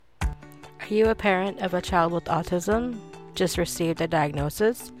you a parent of a child with autism? Just received a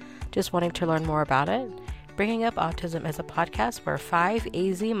diagnosis? Just wanting to learn more about it? Bringing Up Autism is a podcast where 5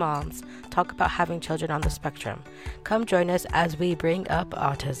 AZ moms talk about having children on the spectrum. Come join us as we bring up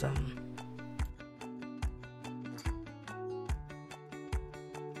autism.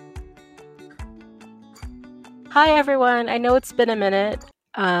 Hi everyone, I know it's been a minute,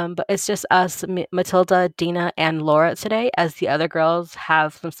 but it's just us, Matilda, Dina, and Laura today, as the other girls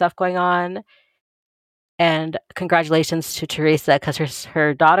have some stuff going on. And congratulations to Teresa, because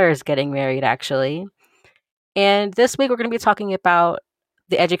her daughter is getting married, actually. And this week we're going to be talking about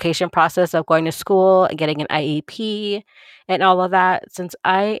the education process of going to school and getting an IEP and all of that. Since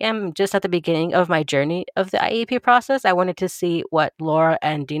I am just at the beginning of my journey of the IEP process, I wanted to see what Laura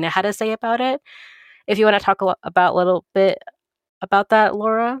and Dina had to say about it. If you want to talk about a little bit about that,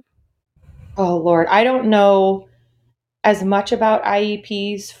 Laura. Oh Lord, I don't know as much about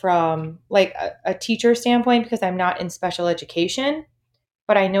IEPs from like a teacher standpoint because I'm not in special education,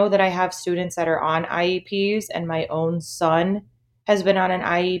 but I know that I have students that are on IEPs and my own son has been on an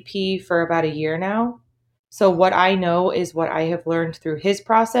IEP for about a year now. So what I know is what I have learned through his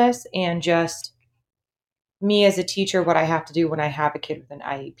process and just me as a teacher what I have to do when I have a kid with an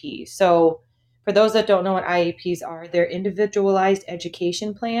IEP. So for those that don't know what IEPs are, they're individualized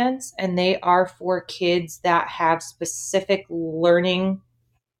education plans, and they are for kids that have specific learning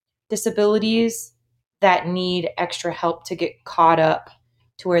disabilities that need extra help to get caught up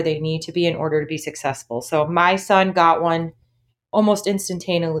to where they need to be in order to be successful. So my son got one almost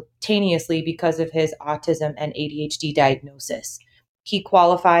instantaneously because of his autism and ADHD diagnosis. He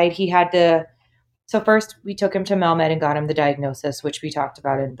qualified, he had to so first we took him to Melmed and got him the diagnosis, which we talked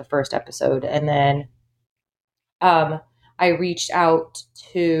about in the first episode. And then I reached out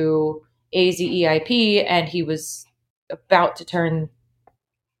to AZEIP and he was about to turn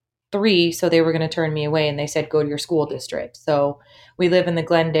 3. So they were going to turn me away and they said, go to your school district. So we live in the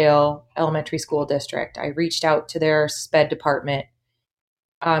Glendale Elementary School District. I reached out to their SPED department.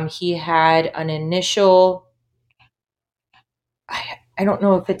 He had an initial, I don't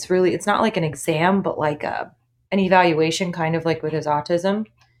know if it's not like an exam, but like an evaluation, kind of like with his autism.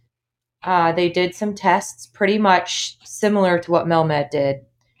 They did some tests pretty much similar to what Melmed did.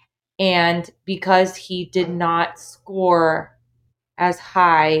 And because he did not score as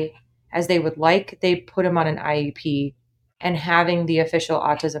high as they would like, they put him on an IEP. And having the official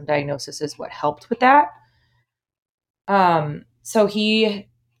autism diagnosis is what helped with that. So he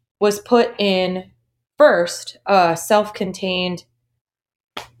was put in first a self-contained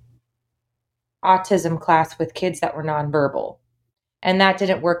autism class with kids that were nonverbal. And that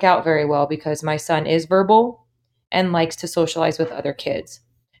didn't work out very well because my son is verbal and likes to socialize with other kids.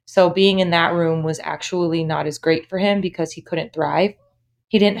 So being in that room was actually not as great for him because he couldn't thrive.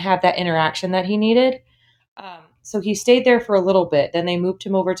 He didn't have that interaction that he needed. So he stayed there for a little bit. Then they moved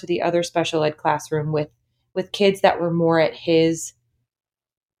him over to the other special ed classroom with kids that were more at his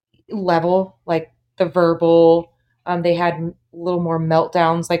level, like the verbal. They had a little more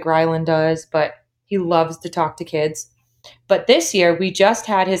meltdowns like Rylan does, but he loves to talk to kids. But this year, we just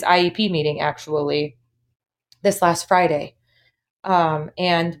had his IEP meeting actually this last Friday.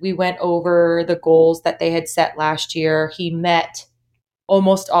 And we went over the goals that they had set last year. He met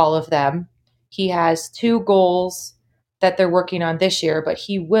almost all of them. He has 2 goals that they're working on this year, but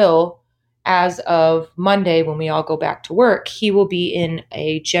he will, as of Monday, when we all go back to work, he will be in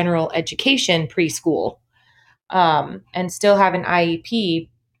a general education preschool and still have an IEP,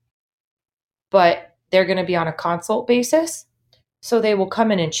 but they're going to be on a consult basis. So they will come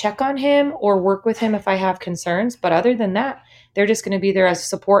in and check on him or work with him if I have concerns. But other than that, they're just going to be there as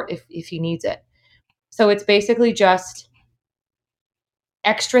support if he needs it. So it's basically just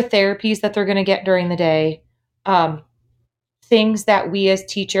extra therapies that they're going to get during the day, things that we as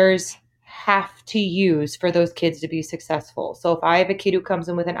teachers have to use for those kids to be successful. So if I have a kid who comes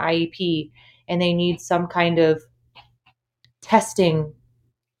in with an IEP and they need some kind of testing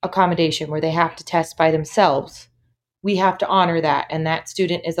accommodation where they have to test by themselves, we have to honor that, and that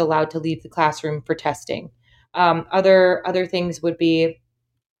student is allowed to leave the classroom for testing. Other things would be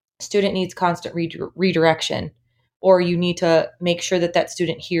student needs constant redirection, or you need to make sure that that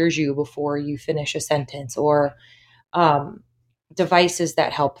student hears you before you finish a sentence, or devices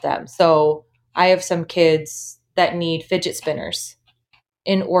that help them. So I have some kids that need fidget spinners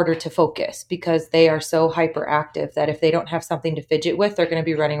in order to focus because they are so hyperactive that if they don't have something to fidget with, they're going to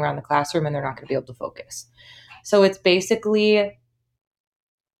be running around the classroom and they're not going to be able to focus. So it's basically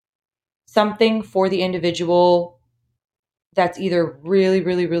something for the individual that's either really,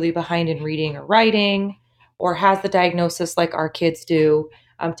 really, really behind in reading or writing or has the diagnosis like our kids do.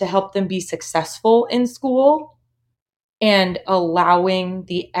 to help them be successful in school and allowing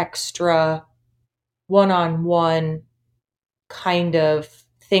the extra one-on-one kind of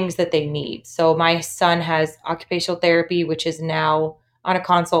things that they need. So my son has occupational therapy, which is now on a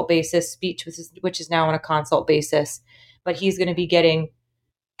consult basis, speech, which is now on a consult basis, but he's going to be getting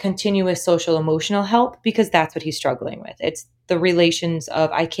continuous social emotional help because that's what he's struggling with. It's the relations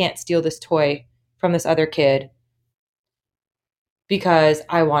of I can't steal this toy from this other kid because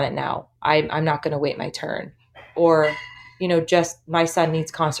I want it now. I'm not going to wait my turn. Or, just my son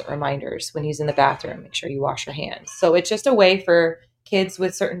needs constant reminders when he's in the bathroom, make sure you wash your hands. So it's just a way for kids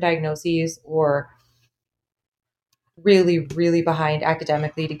with certain diagnoses or really, really behind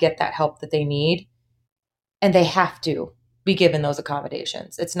academically to get that help that they need. And they have to be given those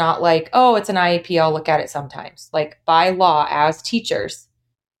accommodations. It's not like, oh, it's an IEP, I'll look at it sometimes. Like by law, as teachers,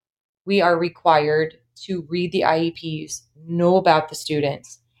 we are required to read the IEPs, know about the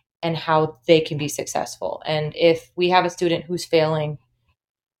students, and how they can be successful. And if we have a student who's failing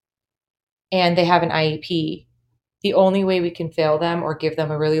and they have an IEP, the only way we can fail them or give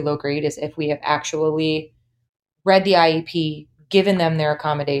them a really low grade is if we have actually read the IEP, given them their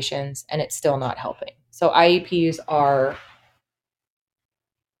accommodations, and it's still not helping. So IEPs are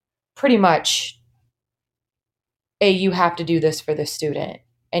pretty much you have to do this for this student,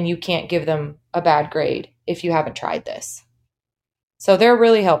 and you can't give them a bad grade if you haven't tried this. So they're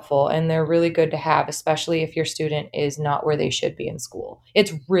really helpful and they're really good to have, especially if your student is not where they should be in school.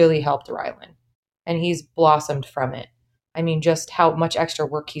 It's really helped Rylan, and he's blossomed from it. I mean, just how much extra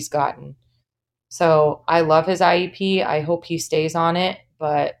work he's gotten. So I love his IEP. I hope he stays on it,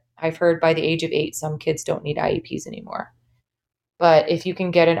 but I've heard by the age of 8, some kids don't need IEPs anymore. But if you can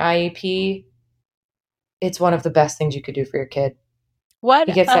get an IEP, it's one of the best things you could do for your kid. He What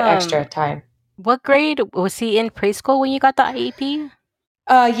gets that extra time. what grade was he in preschool when you got the IEP?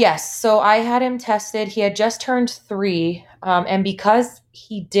 Yes. So I had him tested. He had just turned 3. And because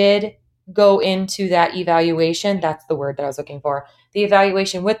he did go into that evaluation, that's the word that I was looking for, the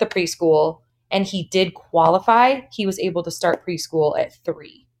evaluation with the preschool, and he did qualify, he was able to start preschool at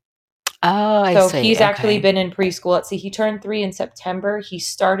 3. Oh, I So see. he's actually Okay. been in preschool. Let's see, he turned 3 in September. He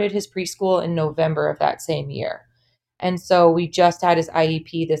started his preschool in November of that same year. And so we just had his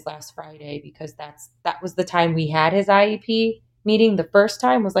IEP this last Friday because that was the time we had his IEP meeting. The first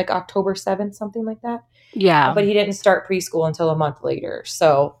time was like October 7th, something like that. Yeah. But he didn't start preschool until a month later.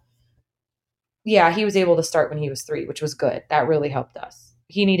 So yeah, he was able to start when he was 3, which was good. That really helped us.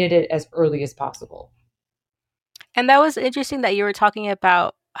 He needed it as early as possible. And that was interesting that you were talking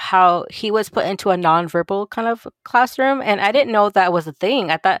about how he was put into a nonverbal kind of classroom. And I didn't know that was a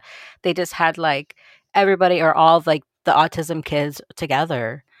thing. I thought they just had like everybody or all of, like the autism kids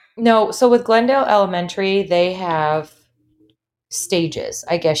together. No, so with Glendale Elementary, they have stages,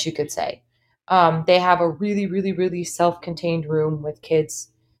 I guess you could say. They have a really, really, really self contained room with kids.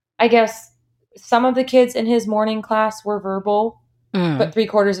 I guess some of the kids in his morning class were verbal, Mm. but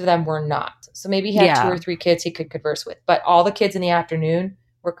 3/4 of them were not. So maybe he had 2 or Yeah. 3 kids he could converse with, but all the kids in the afternoon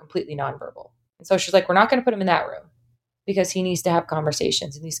were completely nonverbal. And so she's like, we're not going to put him in that room because he needs to have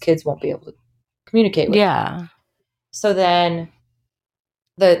conversations and these kids won't be able to communicate with him. Yeah. So then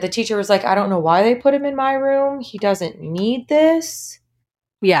the teacher was like, I don't know why they put him in my room. He doesn't need this.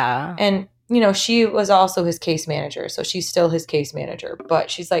 Yeah. And, she was also his case manager. So she's still his case manager.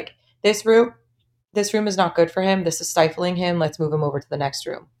 But she's like, this room, this room is not good for him. This is stifling him. Let's move him over to the next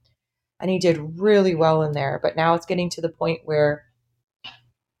room. And he did really well in there. But now it's getting to the point where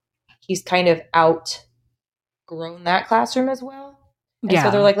he's kind of outgrown that classroom as well. And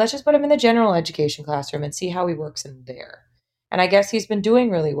so they're Yeah. like, let's just put him in the general education classroom and see how he works in there. And I guess he's been doing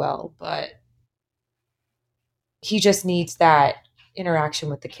really well, but he just needs that interaction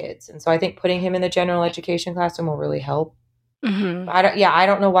with the kids. And so I think putting him in the general education classroom will really help. Hmm. I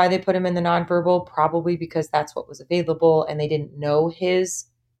don't know why they put him in the nonverbal, probably because that's what was available and they didn't know his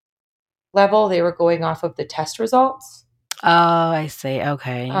level. They were going off of the test results. Oh, I see.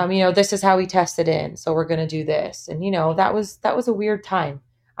 Okay. This is how we tested in, so we're going to do this. And that was a weird time.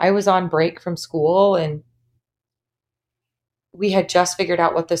 I was on break from school and we had just figured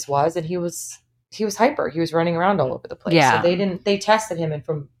out what this was, and he was hyper. He was running around all over the place. So Yeah. they tested him, and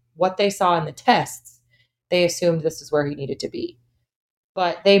from what they saw in the tests, they assumed this is where he needed to be.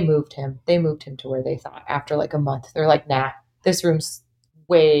 But they moved him. They moved him to where they thought after like a month. They're like, nah, this room's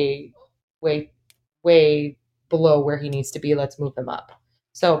way, way, way below where he needs to be. Let's move him up.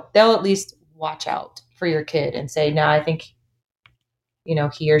 So they'll at least watch out for your kid and say, nah, I think,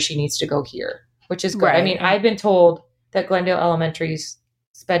 he or she needs to go here, which is good. I mean, Right. I've been told that Glendale Elementary's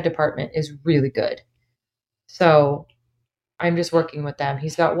sped department is really good. So I'm just working with them.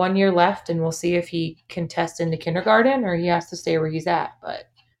 He's got 1 year left, and we'll see if he can test into kindergarten or he has to stay where he's at. But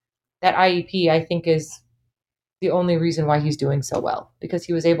that IEP, I think, is the only reason why he's doing so well because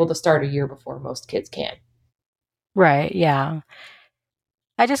he was able to start a year before most kids can. Right, yeah.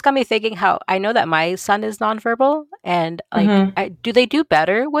 That just got me thinking how I know that my son is nonverbal and like Hmm. do they do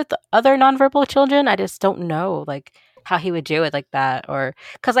better with other nonverbal children? I just don't know like how he would do it like that or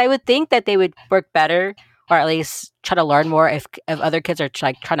cuz I would think that they would work better or at least try to learn more if other kids are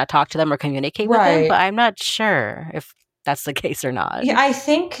like trying to talk to them or communicate with them, but Right. I'm not sure if that's the case or not. Yeah, I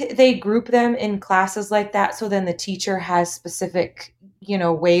think they group them in classes like that so then the teacher has specific,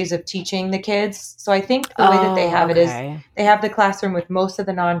 ways of teaching the kids. So I think the way that they Oh, have it is okay. they have the classroom with most of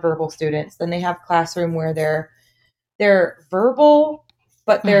the nonverbal students. Then they have classroom where they're verbal,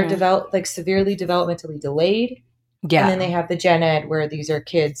 but they're Mhm. developed like severely developmentally delayed. And then they Yeah. have the gen ed where these are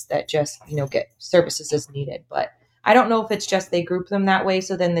kids that just, get services as needed. But I don't know if it's just they group them that way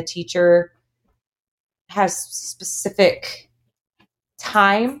so then the teacher has specific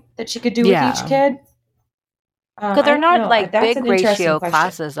time that she could do with each Yeah. kid. Cuz I they're don't not know. like That's big an interesting ratio question.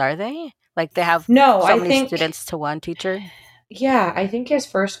 classes, are they? Like they have No, so I many think, students to one teacher? yeah, I think his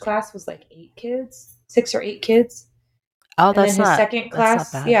first class was like 8 kids, 6 or 8 kids. Oh, And then his second that's not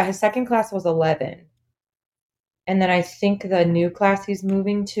class, bad. yeah, his second class was 11. And then I think the new class he's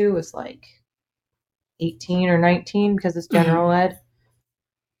moving to is like 18 or 19 because it's Mhm. general ed.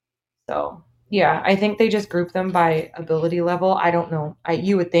 So, yeah, I think they just group them by ability level. I don't know.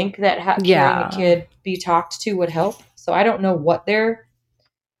 You would think that hearing a Yeah. kid be talked to would help. So I don't know what their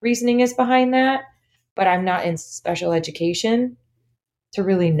reasoning is behind that, but I'm not in special education to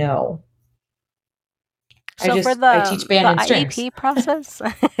really know. So for I teach band the and strings. IEP process,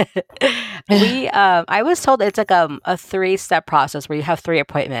 I was told it's like a three-step process where you have three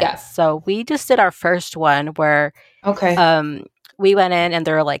appointments. Yeah. So we just did our first one where Okay. um we went in and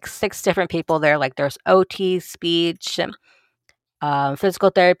there were like six different people there. Like there's OT, speech, physical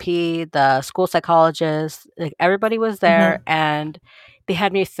therapy, the school psychologist, like everybody was there Hmm. and they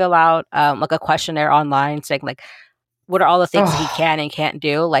had me fill out like a questionnaire online saying like what are all the things that he Oh, can and can't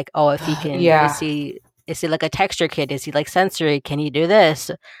do? Like, oh, if he can, yeah. is he like a texture kid? Is he like sensory? Can he do this?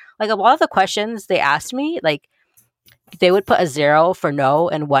 Like a lot of the questions they asked me, like they would put a zero for no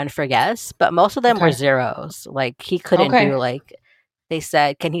and one for yes, but most of them were Okay. zeros. Like he couldn't do Okay. like they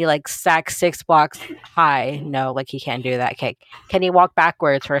said, can he like stack 6 blocks high? No, like he can't do that. Can he walk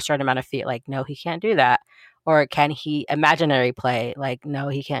backwards for a certain amount of feet? Like no, he can't do that. Or can he imaginary play? Like no,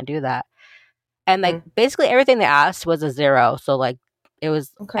 he can't do that. And like Hmm. basically everything they asked was a zero. So like it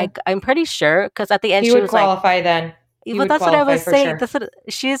was Okay. I'm pretty sure because at the end He she would was like, qualify then. He but would that's what I qualify was for saying. sure. That's what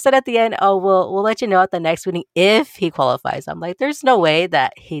she said at the end. Oh, we'll let you know at the next meeting if he qualifies. I'm like, there's no way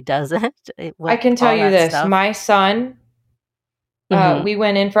that he doesn't I with can tell all you that this. stuff. My son, Hmm. we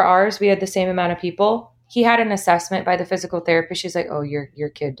went in for ours. We had the same amount of people. He had an assessment by the physical therapist. She's like, "Oh, your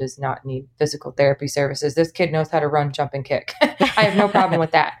kid does not need physical therapy services. This kid knows how to run, jump, and kick. I have no problem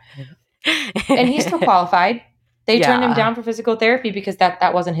with that." And he still qualified. They turned him Yeah, down for physical therapy because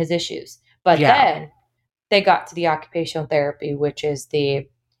that wasn't his issues. But yeah, then they got to the occupational therapy, which is the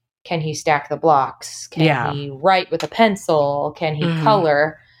can he stack the blocks? Can yeah, he write with a pencil? Can he hmm,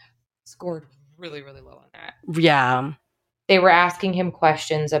 color? Scored really, really low on that. yeah, They were asking him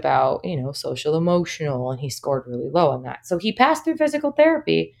questions about, social emotional, and he scored really low on that. So he passed through physical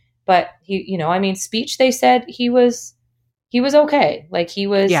therapy, but speech, they said he was okay. Like he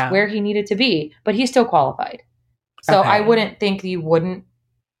was yeah. where he needed to be, but he still qualified. So I Okay, wouldn't think you wouldn't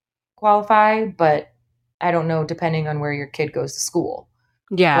qualify, but I don't know depending on where your kid goes to school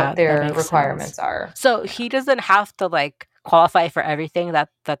yeah, what that their makes sense. requirements are. So he doesn't have to like qualify for everything that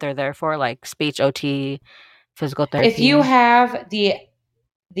they're there for, like speech, OT, physical If you therapy. have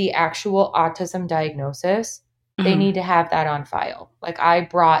the actual autism diagnosis, they Mhm. need to have that on file. Like I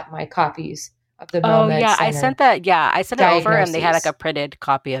brought my copies of the Oh, Med yeah, I Center sent that yeah, I sent it over and they had, like, a diagnoses. printed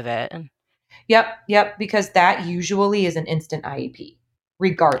copy of it. Yep, yep, because that usually is an instant IEP, So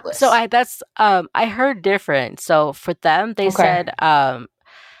regardless. I heard different. So for them, they Okay. said,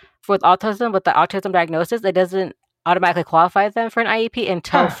 for with the autism diagnosis, it doesn't automatically qualify them for an IEP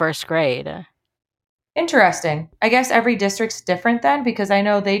until Huh. 1st grade. Interesting. I guess every district's different then because I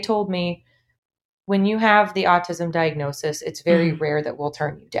know they told me when you have the autism diagnosis, it's very Mhm. rare that we'll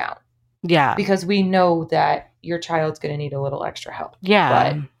turn you down Yeah. because we know that your child's going to need a little extra help. But,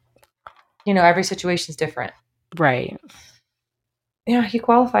 Yeah. every situation's different. Right. Yeah, he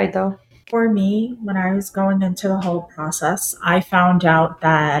qualified though. For me, when I was going into the whole process, I found out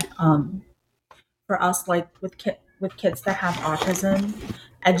that for us, like with kids that have autism,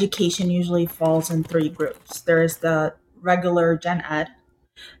 education usually falls in three groups. There's the regular gen ed.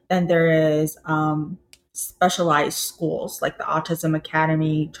 Then there is specialized schools like the Autism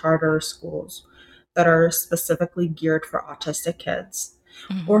Academy charter schools that are specifically geared for autistic kids,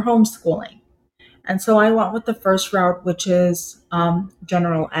 or Mhm. homeschooling. And so I went with the first route, which is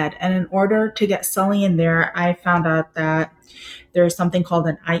general ed. And in order to get Sully in there, I found out that there's something called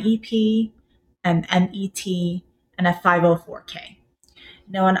an IEP, an MET, and a 504K.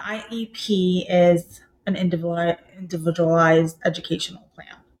 Now, an IEP is an individualized educational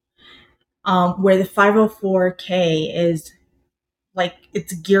plan, where the 504K is like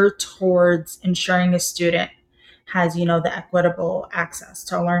it's geared towards ensuring a student has, the equitable access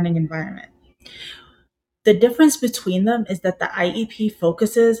to a learning environment. The difference between them is that the IEP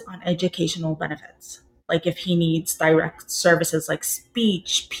focuses on educational benefits, like if he needs direct services like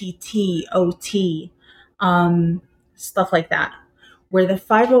speech, PT, OT, stuff like that. Where the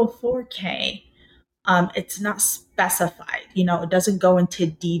 504K, it's not specified. It doesn't go into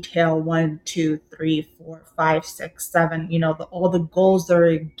detail 1, 2, 3, 4, 5, 6, 7, all the goals that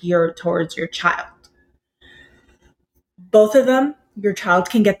are geared towards your child. Both of them, your child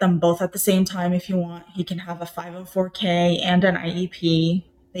can get them both at the same time if you want. He can have a 504K and an IEP.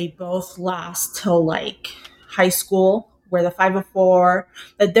 They both last till like high school, where the 504,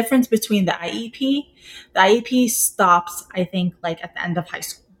 the difference between the IEP stops, I think, like at the end of high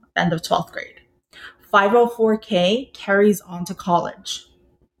school, at the end of 12th grade. 504K carries on to college.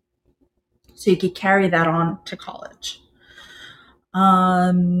 So you could carry that on to college.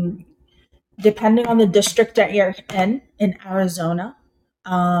 Um, Depending on the district that you're in Arizona,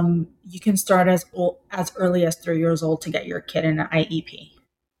 you can start as early as 3 years old to get your kid in an IEP.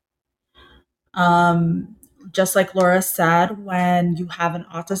 Um, just like Laura said, when you have an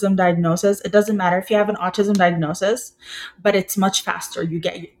autism diagnosis, it doesn't matter if you have an autism diagnosis, but it's much faster. You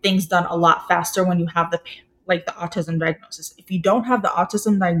get things done a lot faster when you have the autism diagnosis. If you don't have the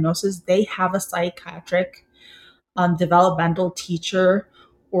autism diagnosis, they have a psychiatric developmental teacher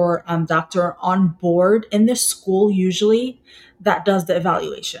or doctor on board in this school usually that does the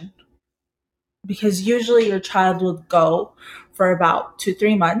evaluation, because usually your child will go for about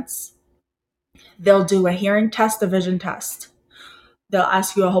 2-3 months. They'll do a hearing test, a vision test. They'll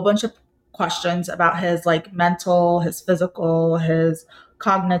ask you a whole bunch of questions about his like mental, his physical, his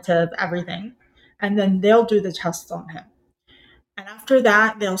cognitive, everything, and then they'll do the tests on him. And after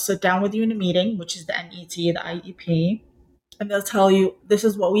that, they'll sit down with you in a meeting, which is the NET, the IEP, and they'll tell you, this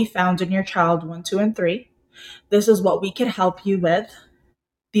is what we found in your child 1, 2, and 3. This is what we can help you with.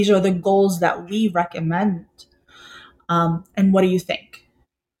 These are the goals that we recommend. And what do you think?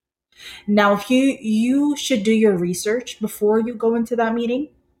 Now, if you should do your research before you go into that meeting.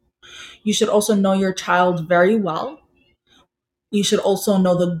 You should also know your child very well. You should also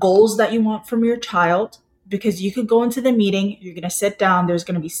know the goals that you want from your child, because you could go into the meeting, you're going to sit down, there's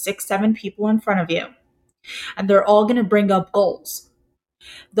going to be 6, 7 people in front of you, and they're all going to bring up goals.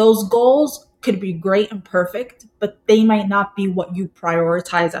 Those goals could be great and perfect, but they might not be what you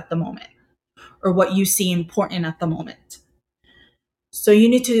prioritize at the moment or what you see important at the moment. So you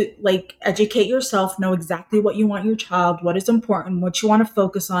need to educate yourself, know exactly what you want your child, what is important, what you want to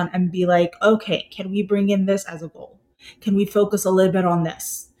focus on, and be like, okay, can we bring in this as a goal? Can we focus a little bit on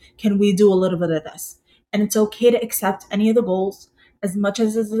this? Can we do a little bit of this? And it's okay to accept any of the goals as much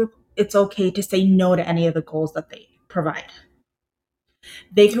as it's okay to say no to any of the goals that they provide.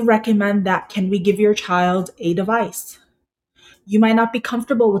 They can recommend that, can we give your child a device? You might not be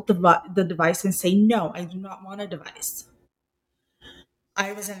comfortable with the device and say, no, I do not want a device.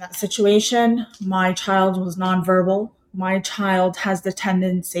 I was in that situation. My child was nonverbal. My child has the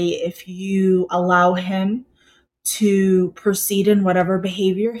tendency, if you allow him to proceed in whatever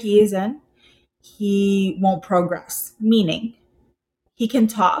behavior he is in, he won't progress. Meaning, he can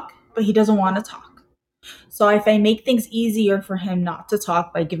talk, but he doesn't want to talk. So if I make things easier for him not to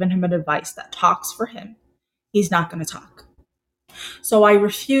talk by giving him a device that talks for him, he's not going to talk. So I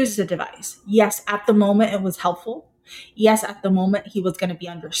refused the device. Yes, at the moment it was helpful. Yes, at the moment he was going to be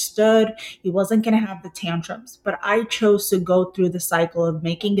understood. He wasn't going to have the tantrums. But I chose to go through the cycle of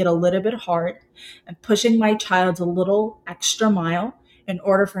making it a little bit hard and pushing my child a little extra mile in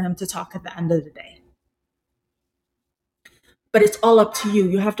order for him to talk at the end of the day. But it's all up to you.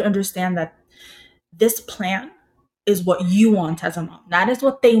 You have to understand that this plan is what you want as a mom. That is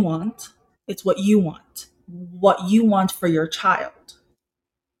what they want. It's what you want. What you want for your child.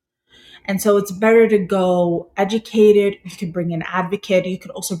 And so it's better to go educated. You can bring an advocate. You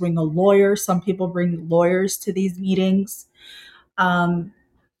could also bring a lawyer. Some people bring lawyers to these meetings,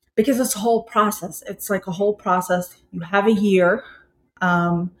 because it's a whole process. It's like a whole process. You have a year,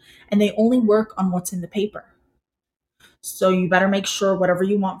 and they only work on what's in the paper. So you better make sure whatever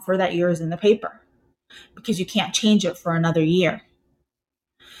you want for that year is in the paper because you can't change it for another year.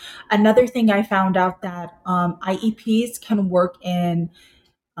 Another thing I found out that IEPs can work in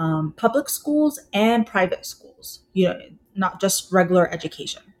public schools and private schools, not just regular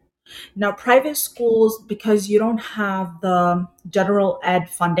education. Now, private schools, because you don't have the general ed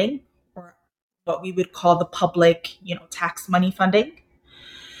funding or what we would call the public, tax money funding,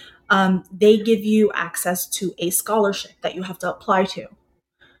 they give you access to a scholarship that you have to apply to.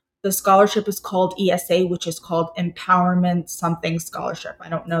 The scholarship is called ESA, which is called Empowerment Something Scholarship. I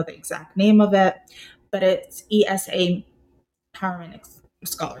don't know the exact name of it, but it's ESA Empowerment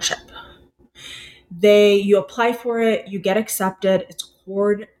Scholarship. You apply for it, you get accepted. It's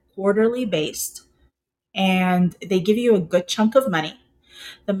quarterly based, and they give you a good chunk of money.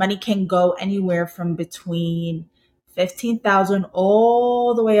 The money can go anywhere from between 15,000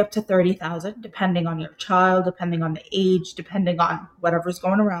 all the way up to 30,000, depending on your child, depending on the age, depending on whatever's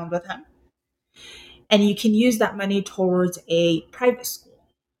going around with him. And you can use that money towards a private school.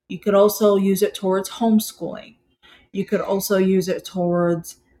 You could also use it towards homeschooling. You could also use it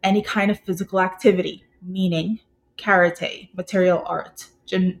towards any kind of physical activity, meaning karate, material art,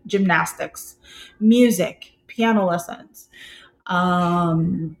 gymnastics, music, piano lessons,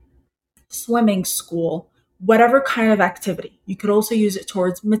 um, swimming school, whatever kind of activity. You could also use it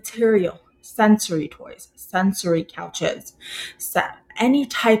towards material, sensory toys, sensory couches, any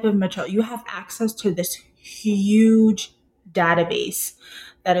type of material. You have access to this huge database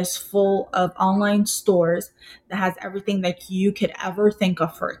that is full of online stores that has everything that you could ever think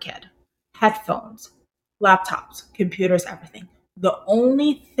of for a kid: headphones, laptops, computers, everything. The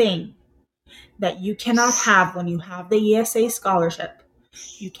only thing that you cannot have when you have the ESA scholarship,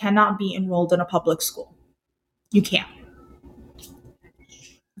 you cannot be enrolled in a public school. You can't.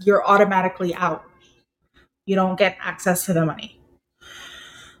 You're automatically out. You don't get access to the money.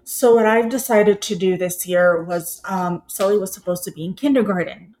 So what I've decided to do this year was, Sully was supposed to be in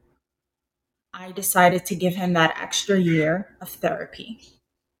kindergarten. I decided to give him that extra year of therapy,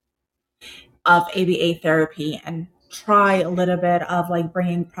 of ABA therapy, and try a little bit of like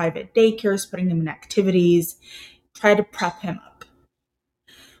bringing private daycares, putting him in activities, try to prep him up.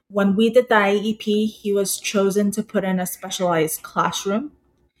 When we did the IEP, he was chosen to put in a specialized classroom.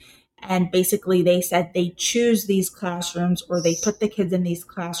 And basically, they said they choose these classrooms or they put the kids in these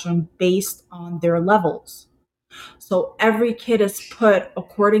classrooms based on their levels. So every kid is put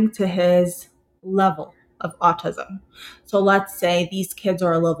according to his level of autism. So let's say these kids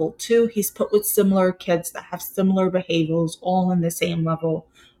are a level 2, he's put with similar kids that have similar behaviors, all in the same level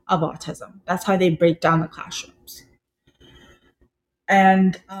of autism. That's how they break down the classrooms.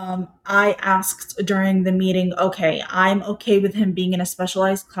 And I asked during the meeting, okay, I'm okay with him being in a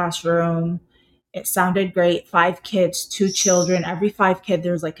specialized classroom. It sounded great. 5 kids, 2 children. Every 5 kid,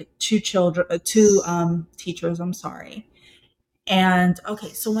 there's like 2 children, 2 teachers. I'm sorry. And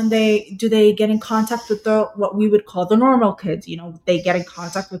okay, so when they get in contact with the what we would call the normal kids? They get in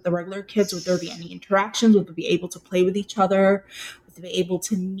contact with the regular kids. Would there be any interactions? Would they be able to play with each other? Would they be able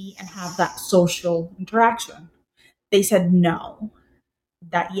to meet and have that social interaction? They said no,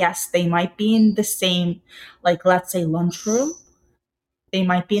 that yes, they might be in the same, like let's say lunchroom, they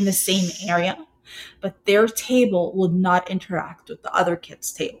might be in the same area, but their table would not interact with the other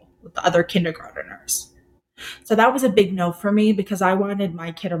kids' table, with the other kindergarteners. So that was a big no for me because I wanted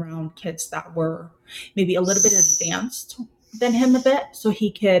my kid around kids that were maybe a little bit advanced than him a bit so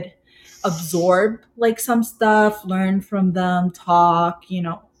he could absorb like some stuff, learn from them, talk,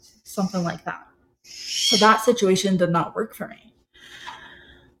 something like that. So that situation did not work for me.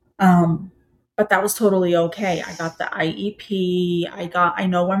 But that was totally okay. I got the IEP. I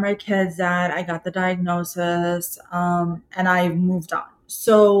know where my kid's at. I got the diagnosis. And I moved on.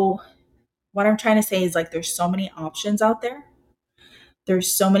 So what I'm trying to say is like, there's so many options out there. There's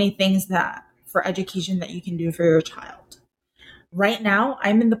so many things that for education that you can do for your child. Right now,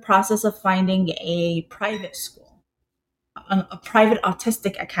 I'm in the process of finding a private school, a private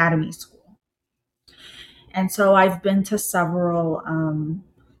autistic academy school. And so I've been to several,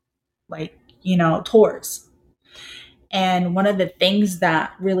 tours. And one of the things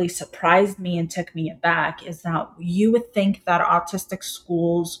that really surprised me and took me aback is that you would think that autistic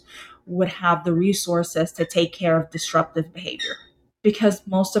schools would have the resources to take care of disruptive behavior because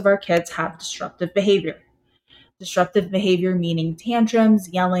most of our kids have disruptive behavior. Disruptive behavior meaning tantrums,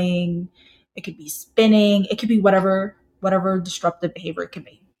 yelling, it could be spinning, it could be whatever disruptive behavior it could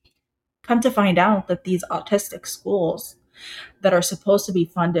be. Come to find out that these autistic schools that are supposed to be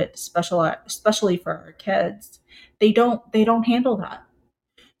funded especially for our kids, they don't handle that.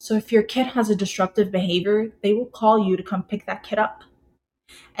 So if your kid has a disruptive behavior, they will call you to come pick that kid up.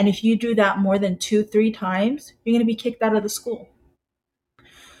 And if you do that more than 2, 3 times, you're going to be kicked out of the school.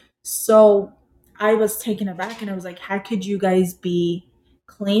 So I was taken aback and I was like, how could you guys be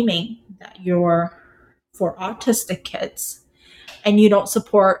claiming that you're for autistic kids and you don't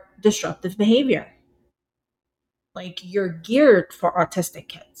support disruptive behavior? Like you're geared for autistic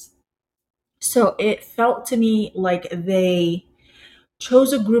kids. So it felt to me like they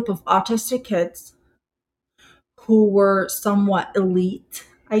chose a group of autistic kids who were somewhat elite.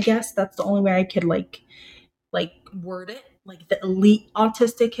 I guess that's the only way I could like word it. Like the elite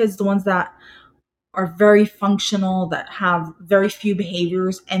autistic kids, the ones that are very functional, that have very few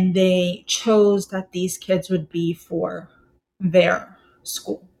behaviors, and they chose that these kids would be for their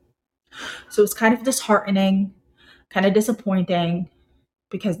school. So it's kind of disheartening, kind of disappointing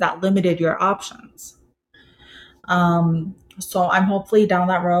because that limited your options. So I'm hopefully down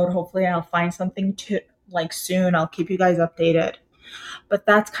that road. Hopefully I'll find something to like soon. I'll keep you guys updated. But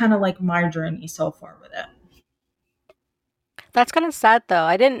that's kind of like my journey so far with it. That's kind of sad though.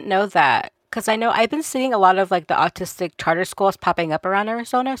 I didn't know that because I know I've been seeing a lot of like the autistic charter schools popping up around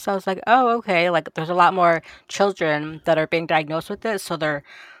Arizona. So I was like, oh, okay. Like there's a lot more children that are being diagnosed with this. So they're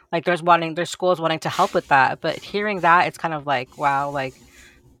like, there's schools wanting to help with that. But hearing that, it's kind of like, wow, like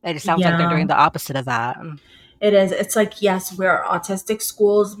it just sounds like they're doing Yeah, the opposite of that. it is. It's like, yes, we're autistic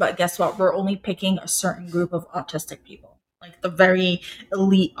schools, but guess what? We're only picking a certain group of autistic people, like the very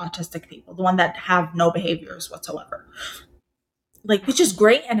elite autistic people, the one that have no behaviors whatsoever. Like, which is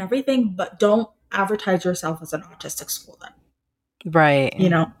great and everything, but don't advertise yourself as an autistic school then, you Right.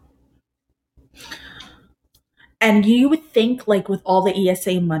 know? And you would think, like, with all the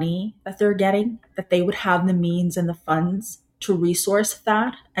ESA money that they're getting, that they would have the means and the funds to resource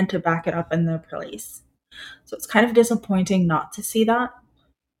that and to back it up in their place. So it's kind of disappointing not to see that.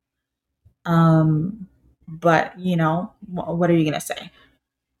 Um, but what are you gonna say?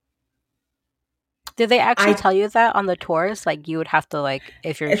 Did they actually I tell you that on the tours? Like you would have to like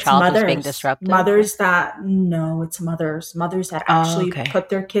if your It's child was being mothers, disruptive? mothers that no, it's mothers that Oh, actually okay. put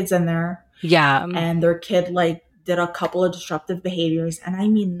their kids in there, Yeah. and their kid like did a couple of disruptive behaviors, and I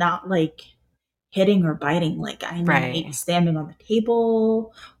mean not like hitting or biting, like I mean maybe Right. standing on the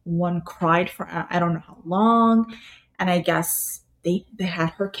table. One cried for I don't know how long, and I guess they had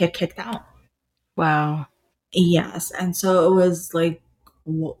her kid kicked out. Wow. Yes, and so it was like,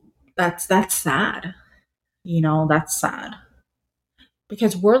 that's sad. That's sad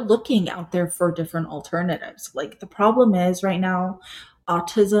because we're looking out there for different alternatives. Like the problem is right now,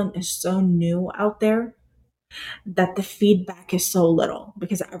 autism is so new out there that the feedback is so little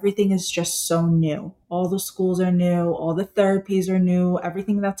because everything is just so new. All the schools are new, all the therapies are new,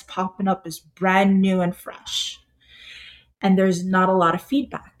 everything that's popping up is brand new and fresh. And there's not a lot of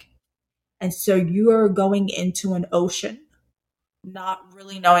feedback. And so you are going into an ocean not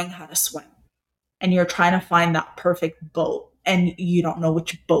really knowing how to swim. And you're trying to find that perfect boat and you don't know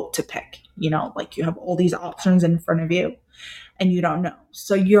which boat to pick. Like you have all these options in front of you and you don't know.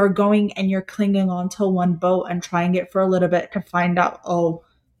 So you're going and you're clinging onto one boat and trying it for a little bit to find out, oh,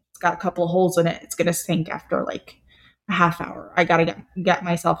 it's got a couple of holes in it. It's going to sink after like a half hour. I got to get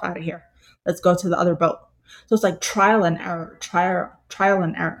myself out of here. Let's go to the other boat. So it's like trial and error, trial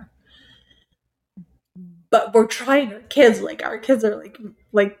and error. But we're trying our kids are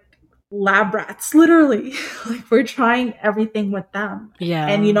like lab rats, literally. Like we're trying everything with them.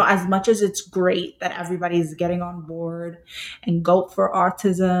 And Yeah. as much as it's great that everybody's getting on board and go for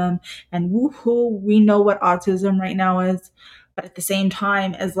autism and woohoo, we know what autism right now is. But at the same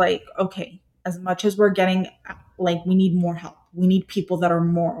time, is like, okay, as much as we're getting, like, we need more help. We need people that are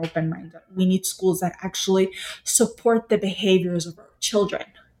more open minded. We need schools that actually support the behaviors of our children.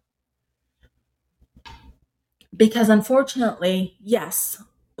 Because unfortunately, yes,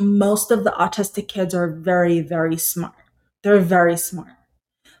 most of the autistic kids are very, very smart. They're very smart.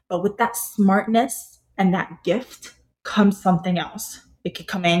 But with that smartness and that gift comes something else. It could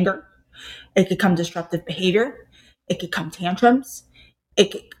come anger, it could come disruptive behavior, it could come tantrums,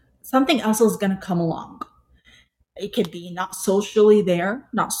 it could, something else is going to come along. It could be not socially there,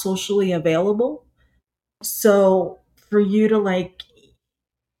 not socially available. So for you to like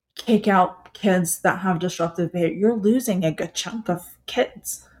kick out kids that have disruptive behavior, you're losing a good chunk of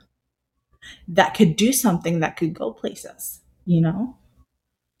kids that could do something, that could go places.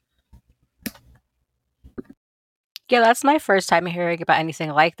 Yeah, that's my first time hearing about anything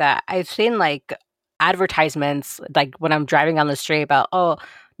like that. I've seen like advertisements like when I'm driving on the street about oh,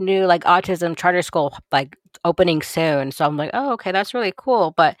 new like autism charter school like opening soon. So I'm like, "Oh, okay, that's really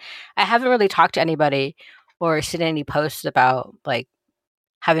cool." But I haven't really talked to anybody or seen any posts about like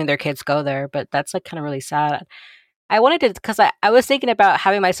having their kids go there, but that's like kind of really sad. I wanted to because I was thinking about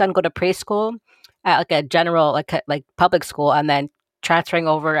having my son go to preschool at like a general like public school and then transferring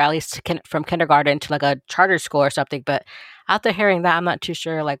over at least to from kindergarten to like a charter school or something. But after hearing that, I'm not too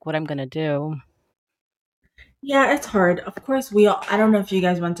sure like what I'm gonna do. Yeah, it's hard. Of course, we all, I don't know if you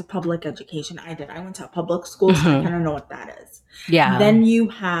guys went to public education. I did. I went to public school, so I Hmm. kind of know what that is. Yeah. Then you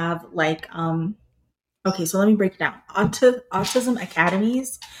have like okay, so let me break it down. Autism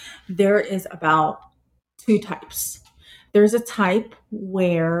academies, there is about two types. There's a type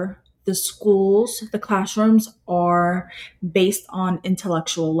where the schools, the classrooms are based on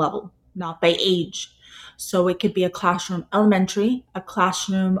intellectual level, not by age. So it could be a classroom elementary, a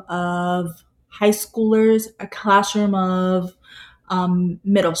classroom of high schoolers, a classroom of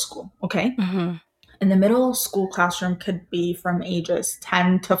middle school. Okay. Hmm. And the middle school classroom could be from ages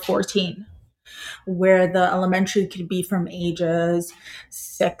 10 to 14, where the elementary could be from ages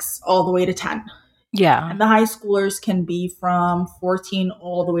 6 all the way to 10. Yeah. And the high schoolers can be from 14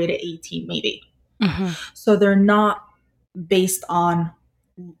 all the way to 18, maybe. Hmm. So they're not based on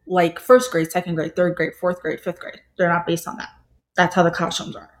like first grade, second grade, third grade, fourth grade, fifth grade. They're not based on that. That's how the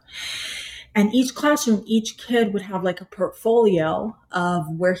classrooms are. And each classroom, each kid would have like a portfolio of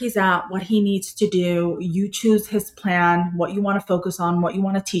where he's at, what he needs to do. You choose his plan, what you want to focus on, what you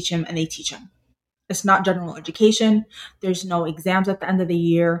want to teach him, and they teach him. It's not general education. There's no exams at the end of the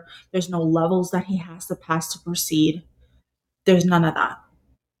year. There's no levels that he has to pass to proceed. There's none of that.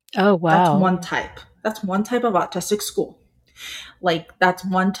 Oh That's wow. one type. That's one type of autistic school. Like, that's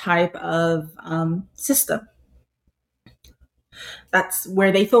one type of system. That's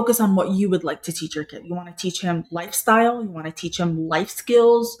where they focus on what you would like to teach your kid. You want to teach him lifestyle, you want to teach him life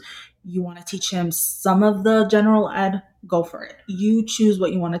skills, you want to teach him some of the general ed, go for it. You choose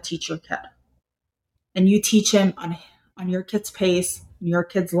what you want to teach your kid. And you teach him on your kid's pace, your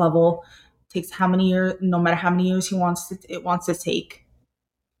kid's level. It takes how many years, no matter how many years it wants to take.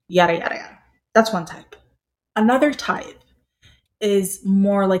 Yada yada yada. That's one type. Another type is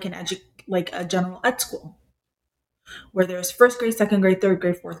more like like a general ed school, where there's first grade, second grade, third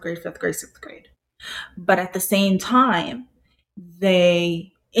grade, fourth grade, fifth grade, sixth grade. But at the same time,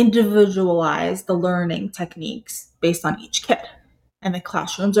 they individualize the learning techniques based on each kid. And the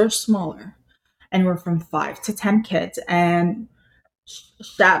classrooms are smaller, anywhere from 5 to 10 kids, and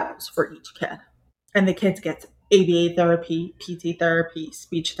shadows for each kid. And the kids get ABA therapy, PT therapy,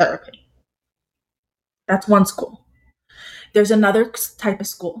 speech therapy. That's one school. There's another type of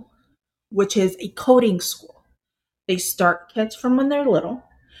school, which is a coding school. They start kids from when they're little,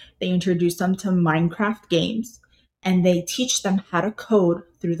 they introduce them to Minecraft games, and they teach them how to code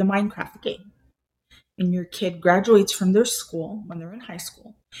through the Minecraft game. And your kid graduates from their school when they're in high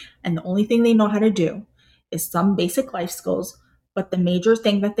school, and the only thing they know how to do is some basic life skills, but the major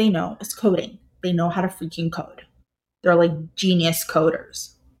thing that they know is coding. They know how to freaking code. They're like genius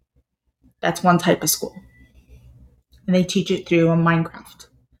coders. That's one type of school. And they teach it through a Minecraft,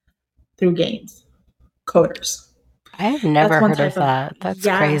 through games. Coders. I've That's never one heard type of of, that. That's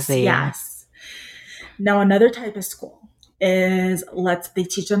yes, crazy. yes. Now another type of school is they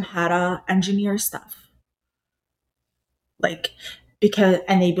teach them how to engineer stuff. Like, because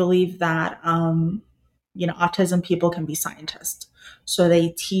and they believe that autism people can be scientists. So they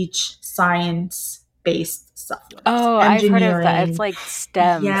teach science based stuff, whether it's Oh, I've heard of that. It's engineering. like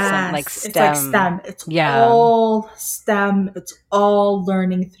STEM, some like Yes, it's like STEM. STEM. It's Yeah. all STEM. It's all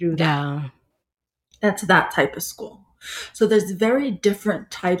learning through that. Yeah. That's that type of school. So there's very different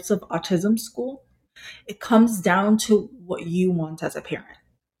types of autism school. It comes down to what you want as a parent.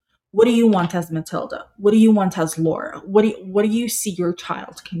 What do you want as Matilda? What do you want as Laura? What do you see your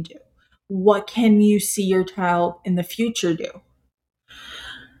child can do? What can you see your child in the future do?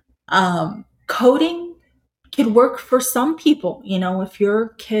 Coding could work for some people. If your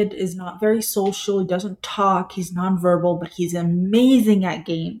kid is not very social, he doesn't talk, he's nonverbal, but he's amazing at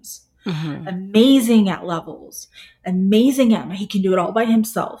games, Hmm. amazing at levels, amazing at, he can do it all by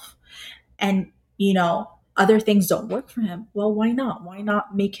himself. And, other things don't work for him. Well, why not? Why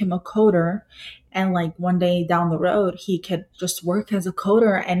not make him a coder? And like one day down the road, he could just work as a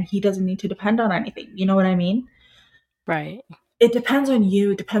coder and he doesn't need to depend on anything. You know what I mean? Right. It depends on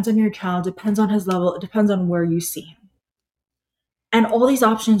you, it depends on your child, it depends on his level, it depends on where you see him. And all these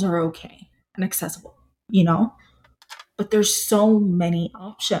options are okay and accessible, you know? But there's so many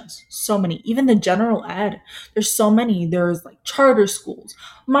options, so many. Even the general ed, there's so many. There's like charter schools,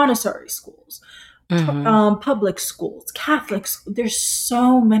 Montessori schools, Hmm. public schools, Catholic schools. There's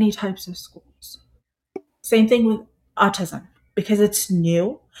so many types of schools. Same thing with autism. Because it's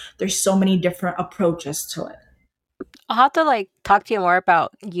new, there's so many different approaches to it. I'll have to like talk to you more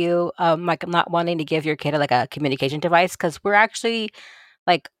about you like not wanting to give your kid like a communication device because we're actually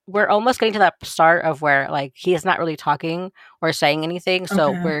like we're almost getting to that start of where like he is not really talking or saying anything. So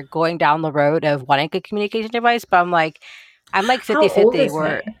Okay. we're going down the road of wanting a communication device, but I'm like How old 50-50 is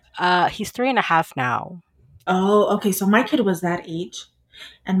where he? he's 3.5 now. Oh, okay. So my kid was that age,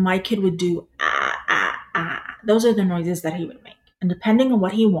 and my kid would do ah ah ah. Those are the noises that he would make. And depending on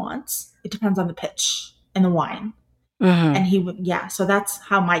what he wants, it depends on the pitch and the whine. Hmm. And he would, yeah. So that's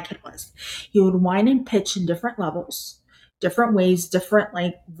how my kid was. He would whine and pitch in different levels, different ways, different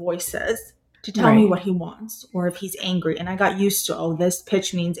like voices to tell me Right. what he wants or if he's angry. And I got used to, oh, this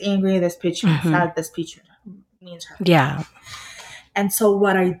pitch means angry, this pitch means Hmm. sad, this pitch means hurt. Yeah. And so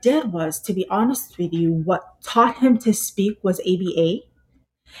what I did was, to be honest with you, what taught him to speak was ABA.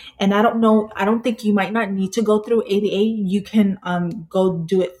 And I don't know, I don't think you might not need to go through ABA. You can go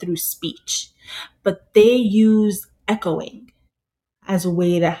do it through speech. But they use echoing as a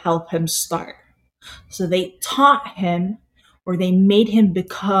way to help him start. So they taught him or they made him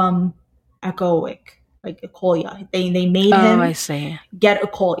become echoic, like echolia. They made Oh, I him see. get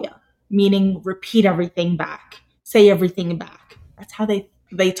echolia, meaning repeat everything back, say everything back. That's how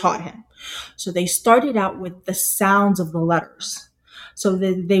they taught him. So they started out with the sounds of the letters. So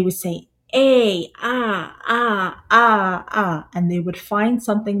they would say a and they would find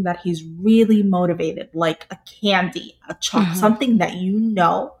something that he's really motivated, like a candy, a chalk, Hmm. something that you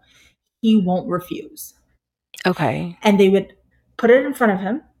know he won't refuse. Okay. And they would put it in front of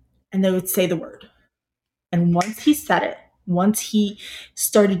him and they would say the word. And once he said it, once he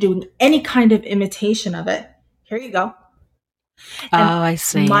started doing any kind of imitation of it, here you go. And Oh, I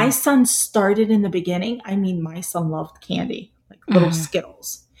my see. son started in the beginning. I mean, my son loved candy, like little Hmm.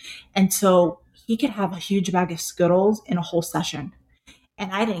 Skittles. And so he could have a huge bag of Skittles in a whole session.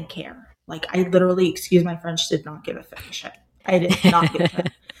 And I didn't care. Like, I literally, excuse my French, did not give a shit. I did not give a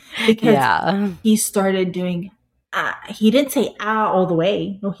shit because Yeah. he started doing. He didn't say all the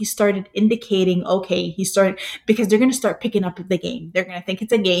way. No, he started indicating. Okay, he started because they're going to start picking up the game. They're going to think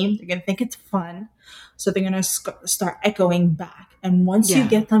it's a game. They're going to think it's fun, so they're going to start echoing back. And once you Yeah.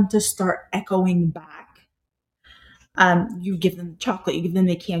 get them to start echoing back, you give them chocolate, you give them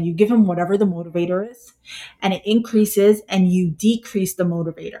the can, you give them whatever the motivator is, and it increases, and you decrease the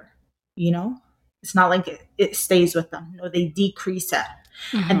motivator. You know, it's not like it stays with them. No, they decrease it,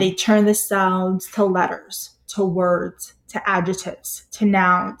 and Hmm. they turn the sounds to letters, to words, to adjectives, to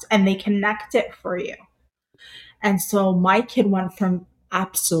nouns, and they connect it for you. And so my kid went from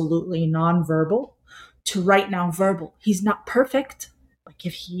absolutely nonverbal to right now verbal. He's not perfect. Like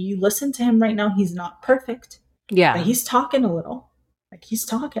if you listen to him right now, he's not perfect, but Yeah. he's talking a little. Like he's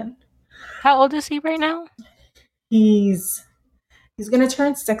talking. How old is he right now? He's he's gonna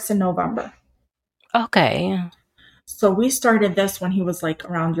turn 6 in November. Okay. So we started this when he was like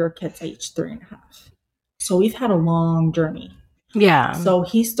around your kid's age, 3.5. So we've had a long journey. Yeah. So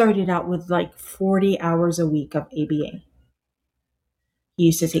he started out with like 40 hours a week of ABA. He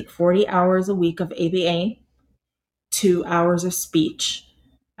used to take 40 hours a week of ABA, 2 hours of speech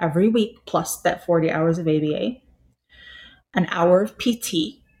every week, plus that 40 hours of ABA, an hour of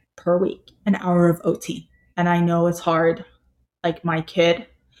PT per week, an hour of OT. And I know it's hard. Like my kid,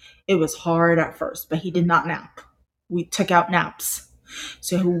 it was hard at first, but he did not nap. We took out naps.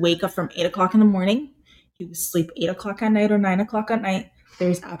 So he would wake up from 8 o'clock in the morning. He would sleep 8 o'clock at night or 9 o'clock at night.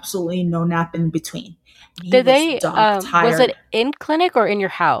 There's absolutely no nap in between. And he Did was they dog was it tired. in clinic or in your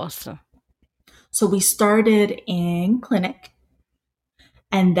house? So we started in clinic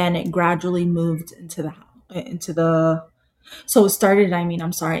and then it gradually moved into the so it started, I mean,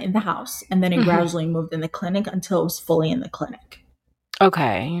 I'm sorry, in the house, and then it Hmm. gradually moved in the clinic until it was fully in the clinic.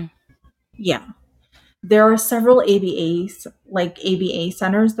 Okay. Yeah. There are several ABAs, like ABA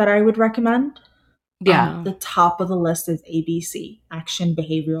centers that I would recommend. Yeah. The top of the list is ABC, Action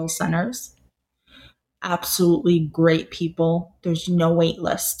Behavioral Centers. Absolutely great people. There's no wait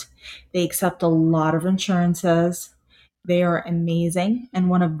list. They accept a lot of insurances. They are amazing. And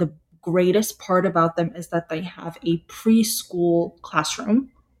one of the greatest part about them is that they have a preschool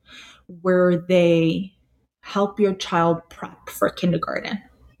classroom where they help your child prep for kindergarten.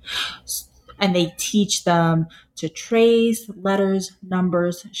 And they teach them to trace letters,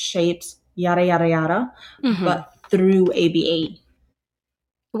 numbers, shapes, yada, yada, yada, Hmm. but through ABA,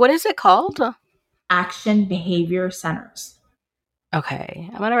 What is it called? Action Behavior Centers. Okay.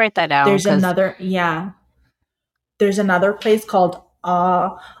 I'm gonna write that down There's because another, yeah, there's another place called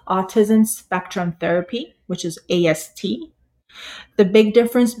Autism Spectrum Therapy, which is AST. The big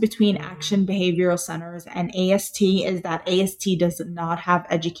difference between action behavioral centers and AST is that AST does not have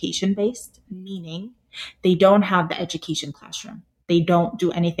education based, meaning They don't have the education classroom. They don't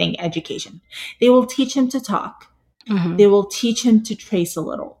do anything education. They will teach him to talk. Mhm. They will teach him to trace a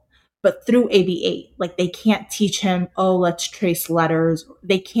little. But through ABA, like they can't teach him, oh, let's trace letters.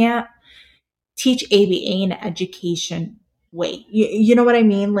 They can't teach ABA in an education way. You know what I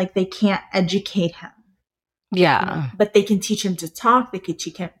mean? Like they can't educate him. Yeah. But they can teach him to talk. They could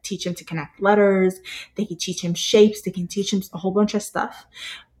teach him to connect letters. They can teach him shapes. They can teach him a whole bunch of stuff,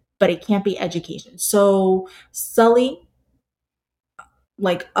 but it can't be education. So Sully,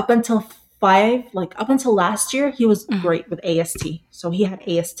 like up until last year, he was Mhm. great with AST. So he had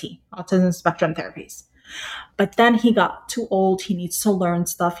AST, autism spectrum therapies. But then he got too old. He needs to learn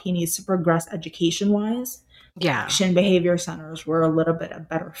stuff. He needs to progress education wise. Yeah. Action behavior centers were a little bit a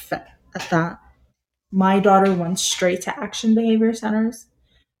better fit at that. My daughter went straight to action behavior centers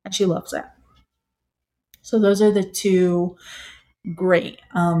and she loves it. So those are the two great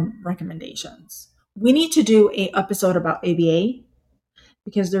recommendations. We need to do a episode about ABA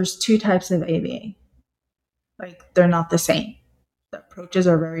because there's two types of ABA. Like they're not the same. The approaches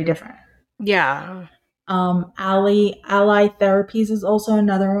are very different. Yeah. Ally therapies is also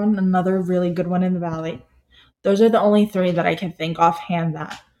another one, another really good one in the valley. Those are the only three that I can think offhand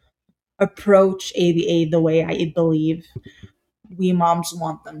that approach ABA the way I believe we moms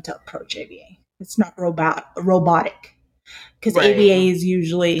want them to approach ABA. It's not robotic because Right. ABA is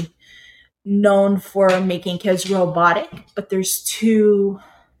usually known for making kids robotic, but there's two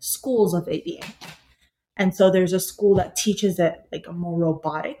schools of ABA. And so there's a school that teaches it like a more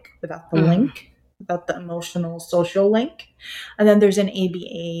robotic without the Mhm. link, without the emotional social link. And then there's an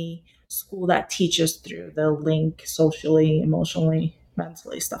ABA school that teaches through the link socially, emotionally,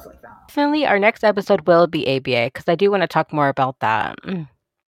 mentally, stuff like that. Definitely, our next episode will be ABA because I do want to talk more about that.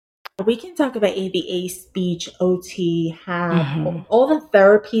 We can talk about ABA, speech, OT, HAB, Mhm. all the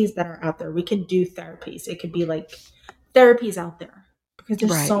therapies that are out there. We can do therapies. It could be like therapies out there because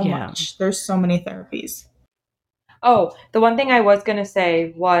there's Right. so Yeah. much. There's so many therapies. Oh, the one thing I was going to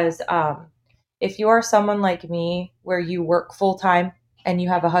say was if you are someone like me where you work full time and you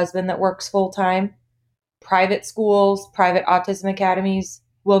have a husband that works full time, private schools, private autism academies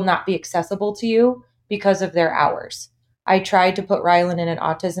will not be accessible to you because of their hours. I tried to put Rylan in an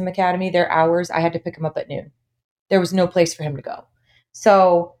autism academy. Their hours, I had to pick him up at noon. There was no place for him to go.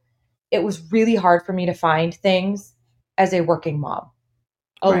 So it was really hard for me to find things as a working mom.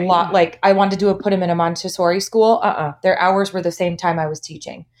 A Right. lot, like I wanted to put him in a Montessori school. Their hours were the same time I was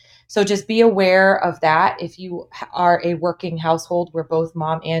teaching. So just be aware of that. If you are a working household where both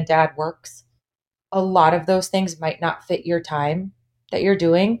mom and dad works, a lot of those things might not fit your time that you're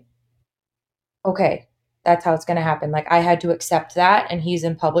doing. Okay, that's how it's going to happen. Like I had to accept that, and he's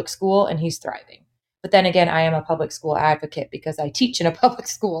in public school and he's thriving. But then again, I am a public school advocate because I teach in a public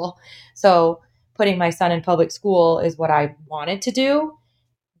school. So putting my son in public school is what I wanted to do.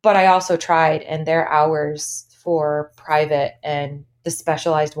 But I also tried, and their hours for private and the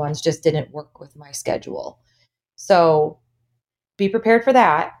specialized ones just didn't work with my schedule. So be prepared for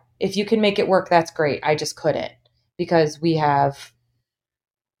that. If you can make it work, that's great. I just couldn't because we have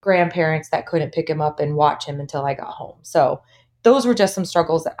grandparents that couldn't pick him up and watch him until I got home. So those were just some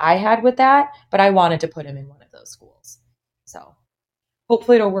struggles that I had with that, but I wanted to put him in one of those schools. So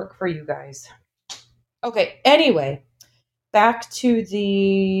hopefully it'll work for you guys. Okay, anyway, back to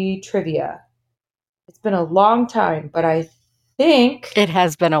the trivia. It's been a long time, but I think It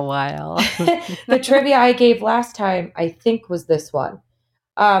has been a while. the trivia I gave last time, I think, was this one.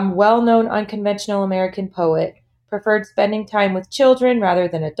 Well known unconventional American poet, preferred spending time with children rather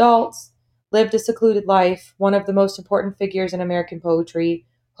than adults, lived a secluded life, one of the most important figures in American poetry.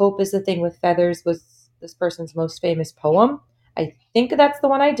 Hope is the Thing with Feathers was this person's most famous poem. I think that's the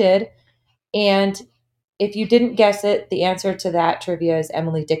one I did. And if you didn't guess it, the answer to that trivia is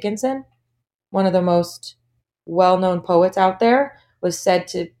Emily Dickinson, one of the most well known poets out there, was said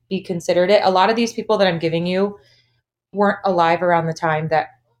to be considered it. A lot of these people that I'm giving you weren't alive around the time that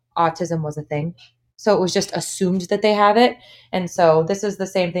autism was a thing. So it was just assumed that they have it. And so this is the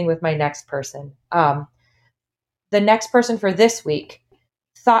same thing with my next person. The next person for this week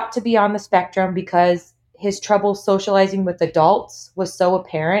thought to be on the spectrum because his trouble socializing with adults was so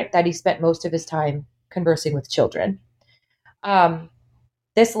apparent that he spent most of his time conversing with children. Um,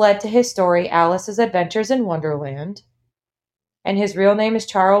 this led to his story, Alice's Adventures in Wonderland. And his real name is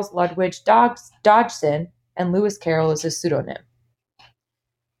Charles Ludwig Dodgson, and Lewis Carroll is his pseudonym.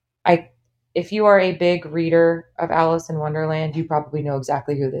 If you are a big reader of Alice in Wonderland, you probably know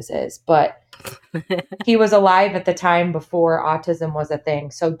exactly who this is. But he was alive at the time before autism was a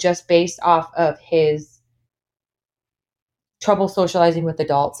thing. So just based off of his trouble socializing with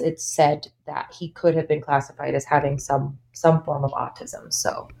adults, it's said that he could have been classified as having some form of autism.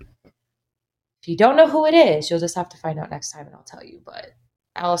 So if you don't know who it is, you'll just have to find out next time and I'll tell you. But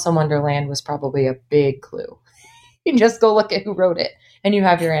Alice in Wonderland was probably a big clue. You just go look at who wrote it and you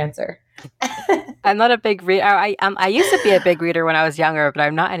have your answer. I'm not a big reader. I used to be a big reader when I was younger, but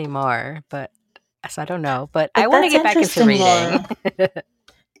I'm not anymore. But so I don't know. But I But want to that's get back into interesting, reading. Laura.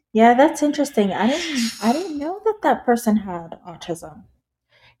 Yeah, that's interesting. I didn't know that that person had autism.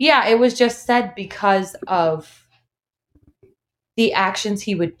 Yeah, it was just said because of the actions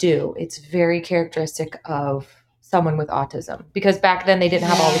he would do. It's very characteristic of someone with autism because back then they didn't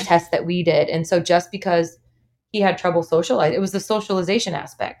have all the Yeah. tests that we did. And so just because he had trouble socializing, it was the socialization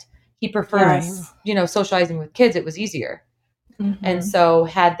aspect. He preferred, Right. socializing with kids. It was easier. And Hmm. so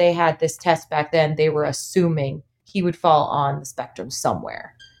had they had this test back then, they were assuming he would fall on the spectrum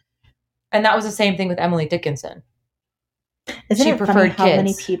somewhere. And that was the same thing with Emily Dickinson. Isn't She it funny preferred how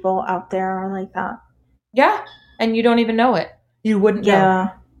many kids. people out there are like that? Yeah. And you don't even know it. You wouldn't know. Yeah.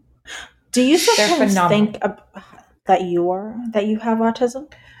 Do you They're sometimes phenomenal. think that you have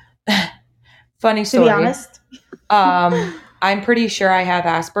autism? Funny To be story. honest. I'm pretty sure I have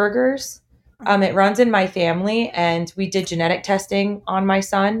Asperger's. It runs in my family, and we did genetic testing on my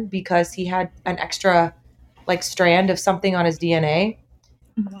son because he had an extra strand of something on his DNA.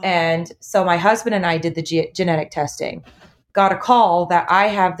 Wow. And so my husband and I did the genetic testing. Got a call that I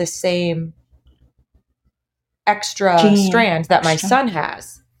have the same extra Gene. strand that my Extra. son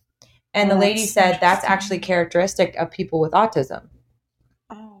has. And Oh, the lady that's said that's interesting. actually characteristic of people with autism.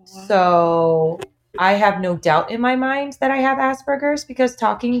 Oh, wow. So I have no doubt in my mind that I have Asperger's because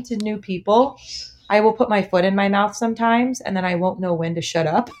talking to new people, I will put my foot in my mouth sometimes and then I won't know when to shut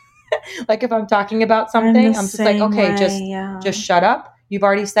up. Like if I'm talking about something, I'm just like, okay, just shut up. You've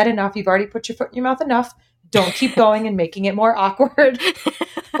already said enough. You've already put your foot in your mouth enough. Don't keep going and making it more awkward.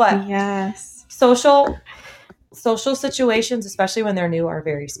 But yes. social situations, especially when they're new, are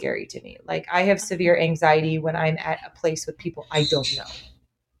very scary to me. Like I have severe anxiety when I'm at a place with people I don't know.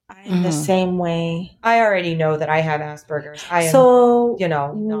 I'm the same way. I already know that I have Asperger's. I am, So,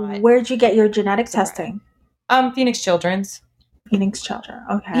 not. where'd you get your genetic surprised. testing? Phoenix Children's. Phoenix Children.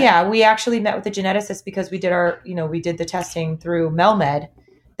 Okay. Yeah, we actually met with the geneticist because we did the testing through MELMED.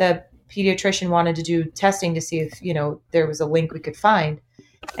 The pediatrician wanted to do testing to see if, there was a link we could find.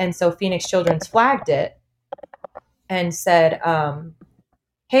 And so Phoenix Children's flagged it and said,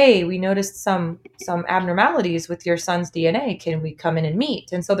 hey, we noticed some abnormalities with your son's DNA. Can we come in and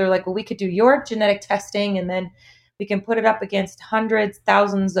meet? And so they're like, well, we could do your genetic testing and then we can put it up against hundreds,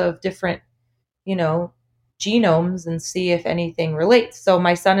 thousands of different, genomes and see if anything relates. So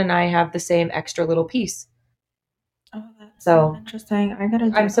my son and I have the same extra little piece. Oh, that's So interesting. I gotta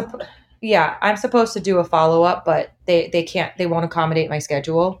do that. I'm supposed to do a follow-up, but they won't accommodate my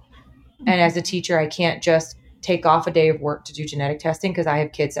schedule. And as a teacher, I can't just take off a day of work to do genetic testing because I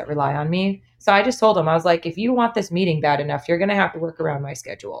have kids that rely on me. So I just told them, I was like, if you want this meeting bad enough, you're going to have to work around my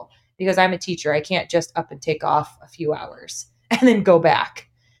schedule because I'm a teacher. I can't just up and take off a few hours and then go back.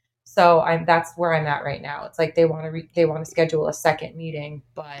 So that's where I'm at right now. It's like they want to schedule a second meeting,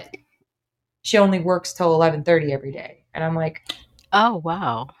 but she only works till 11:30 every day. And I'm like, oh,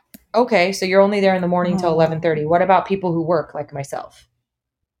 wow. Okay, so you're only there in the morning till 11:30. What about people who work like myself?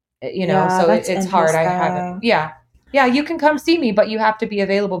 Yeah, So that's it's hard. I haven't. interesting. Yeah, you can come see me, but you have to be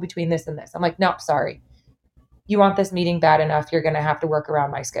available between this and this. I'm like, nope, sorry. You want this meeting bad enough, you're going to have to work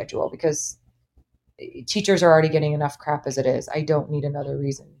around my schedule because teachers are already getting enough crap as it is. I don't need another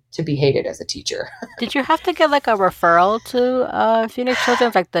reason to be hated as a teacher. Did you have to get a referral to Phoenix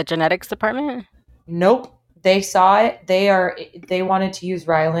Children's, the genetics department? Nope. They saw it. They wanted to use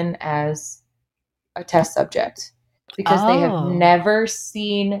Rylan as a test subject because they have never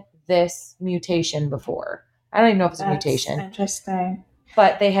seen this mutation before. I don't even know if it's a mutation. Interesting.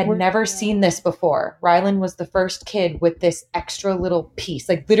 But they had never seen this before. Rylan was the first kid with this extra little piece,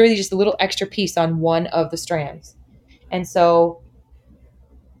 literally just a little extra piece on one of the strands. And so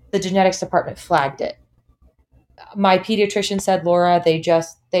the genetics department flagged it. My pediatrician said, Laura,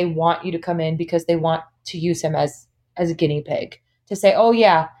 they want you to come in because they want to use him as a guinea pig to say, oh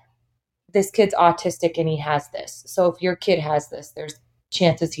yeah, this kid's autistic and he has this. So if your kid has this, there's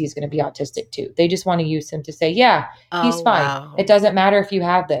chances he's going to be autistic too. They just want to use him to say, yeah, he's fine. Wow. It doesn't matter if you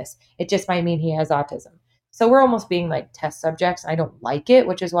have this. It just might mean he has autism. So we're almost being test subjects. I don't like it,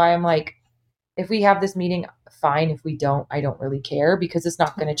 which is why I'm like, if we have this meeting, fine. If we don't, I don't really care because it's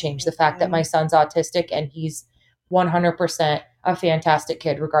not going to change the fact that my son's autistic and he's 100% a fantastic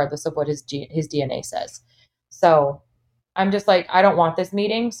kid, regardless of what his DNA says. So I'm just like, I don't want this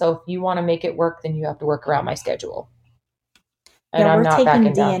meeting. So if you want to make it work, then you have to work around my schedule. and I'm we're not taking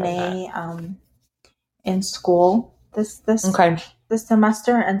backing down from that. DNA in school this Okay. this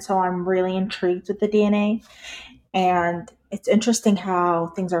semester, and so I'm really intrigued with the DNA. And it's interesting how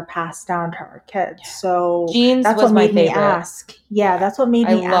things are passed down to our kids. So Genes that's was what my made me favorite. ask. Yeah, that's what made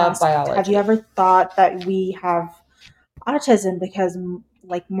I me love ask. Have biology. you ever thought that we have autism? Because,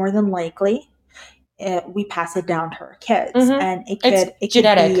 like, more than likely, we pass it down to our kids, Mhm. and it It's could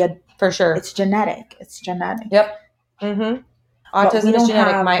genetic, be for sure. It's genetic. It's genetic. Yep. Mm-hmm. But we Autism is don't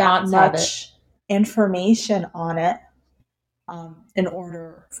genetic. have My that aunts have it. much information on it in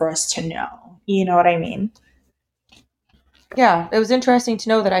order for us to know. You know what I mean? Yeah, it was interesting to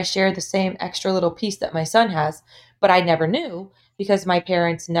know that I share the same extra little piece that my son has, but I never knew because my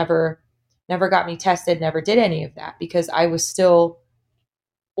parents never got me tested, never did any of that because I was still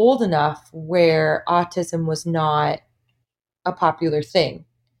old enough where autism was not a popular thing.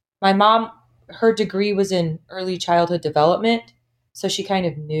 My mom, her degree was in early childhood development, so she kind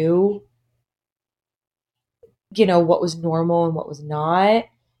of knew, what was normal and what was not.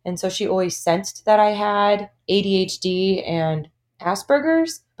 And so she always sensed that I had ADHD and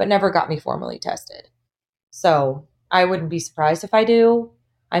Asperger's, but never got me formally tested. So I wouldn't be surprised if I do.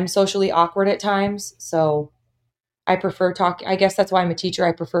 I'm socially awkward at times, so I prefer talking. I guess that's why I'm a teacher.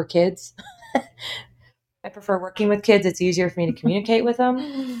 I prefer kids. I prefer working with kids. It's easier for me to communicate with them.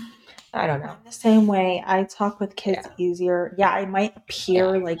 I don't know. I'm the same way. I talk with kids easier. Yeah, I might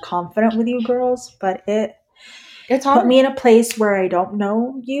appear like confident with you girls, but it's put hard. me in a place where I don't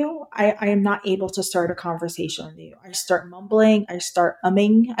know you. I am not able to start a conversation with you. I start mumbling. I start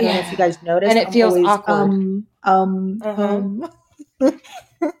umming. I don't know if you guys noticed. And it feels always, awkward.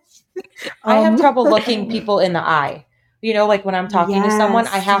 I have um. trouble looking people in the eye. Like when I'm talking to someone,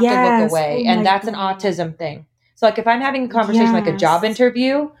 I have to look away. Oh And my that's an God. autism thing. So like if I'm having a conversation like a job Yes.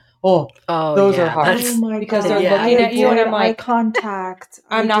 interview, those are hard. Oh my Because God. they're Yeah. looking at you and avoid I'm like, eye contact.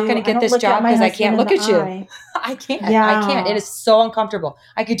 I'm not going to get don't this look at job my because I husband can't in look the at you. eye. I can't. Yeah. I can't. It is so uncomfortable.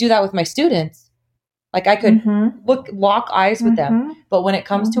 I could do that with my students. Like I could lock eyes with them. But when it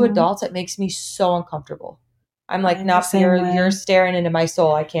comes to adults, it makes me so uncomfortable. I'm like, nope, you're staring into my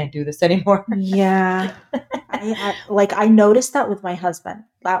soul. I can't do this anymore. Yeah. I noticed that with my husband.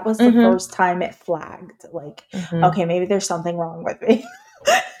 That was the first time it flagged. Like, okay, maybe there's something wrong with me.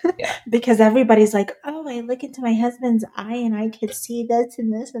 Yeah. Because everybody's like, oh, I look into my husband's eye and I could see this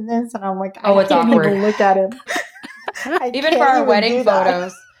and this and this. And I'm like, I can't even look at him. Even for our wedding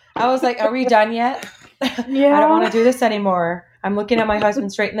photos, I was like, are we done yet? Yeah. I don't want to do this anymore. I'm looking at my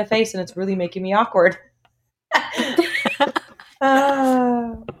husband straight in the face and it's really making me awkward.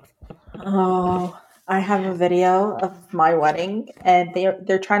 I have a video of my wedding, and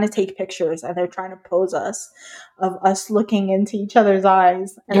they're trying to take pictures, and they're trying to pose of us looking into each other's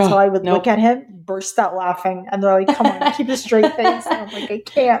eyes. And so I would look at him, burst out laughing, and they're like, "Come on, keep a straight face." And I'm like, "I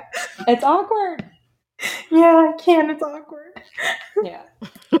can't. It's awkward." Yeah, I can't. It's awkward. Yeah.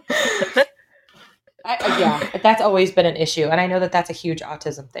 That's always been an issue, and I know that that's a huge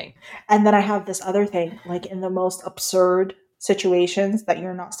autism thing. And then I have this other thing, like in the most absurd situations that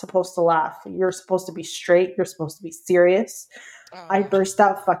you're not supposed to laugh. You're supposed to be straight. You're supposed to be serious. I burst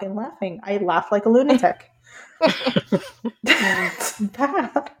out fucking laughing. I laugh like a lunatic. It's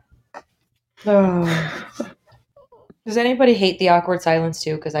bad. Does anybody hate the awkward silence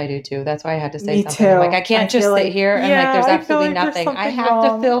too? Because I do too. That's why I had to say Me something. too. I'm like, I can't just sit here and like there's absolutely nothing. I have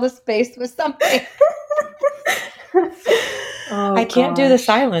to fill the space with something. I can't do the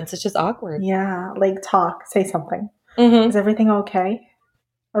silence. It's just awkward. Yeah, like talk, say something. Is everything okay?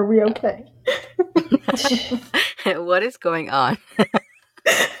 Are we okay? What is going on?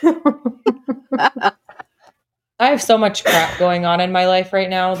 I have so much crap going on in my life right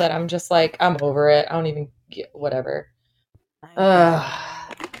now that I'm just like, I'm over it. I don't even get whatever. Well,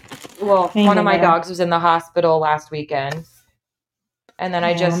 one of my dogs was in the hospital last weekend. And then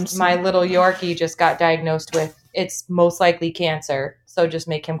my little Yorkie just got diagnosed with, it's most likely cancer. So just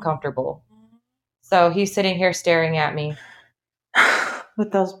make him comfortable. So he's sitting here staring at me.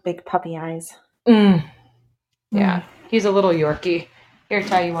 With those big puppy eyes. Yeah. He's a little Yorkie. Here,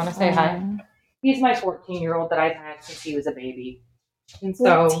 Ty, you want to say hi? He's my 14-year-old that I've had since he was a baby. And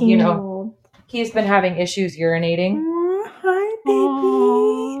so, he's been having issues urinating. Hi,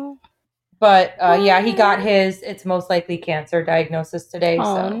 baby. But he got it's most likely cancer diagnosis today.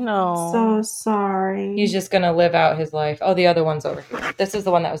 Oh, no. I'm so sorry. He's just going to live out his life. Oh, the other one's over here. This is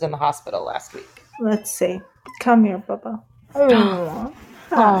the one that was in the hospital last week. Let's see. Come here, Bubba. Oh,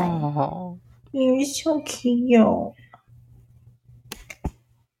 hi. You're so cute.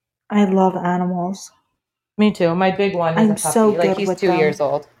 I love animals. Me too. My big one is a puppy. So good he's with 2 years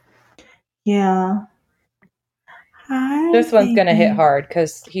old. Yeah. Hi, This one's going to hit baby. hard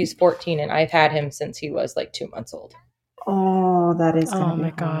because he's 14 and I've had him since he was like 2 months old. Oh, that is Oh gonna be my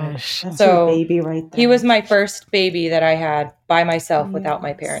hard. gosh. That's So, your baby right there. He was my first baby that I had by myself without my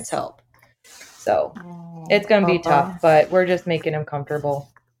Yes. parents' help. So Oh, it's going to be Papa. tough, but we're just making him comfortable.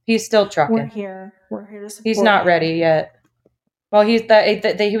 He's still We're trucking. here. We're here to support He's not you. ready yet. Well, he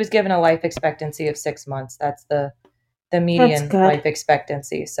was given a life expectancy of 6 months. That's the median good. life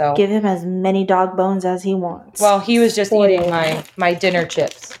expectancy. So Give him as many dog bones as he wants. well, he was just Spoiled. eating my dinner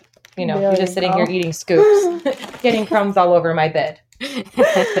chips. You know, There he's just you sitting go. here eating scoops, getting crumbs all over my bed.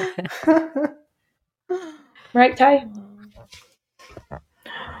 Right, Ty?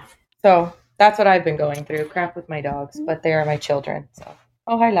 So that's what I've been going through. Crap with my dogs, but they are my children. So,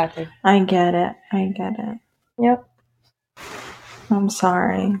 oh, hi, Latte. I get it. I get it. Yep. I'm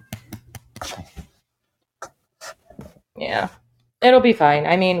sorry. Yeah. It'll be fine.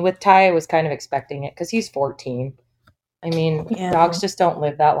 I mean, with Ty, I was kind of expecting it because he's 14. I mean, Yeah. dogs just don't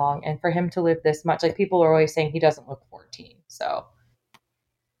live that long. And for him to live this much, like people are always saying he doesn't look 14. So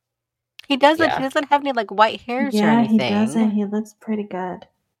He doesn't. Yeah. He doesn't have any like white hairs or Yeah, he anything. doesn't. He looks pretty good.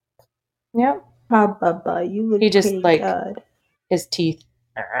 Yep. Baba, you look He just pretty like good. his teeth.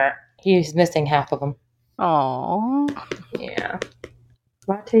 He's missing half of them. Oh. Yeah.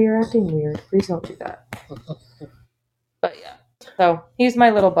 Latte, you're acting weird. Please don't do that. But yeah. So he's my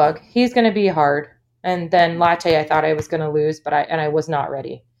little bug. He's gonna be hard. And then Latte, I thought I was gonna lose, but I was not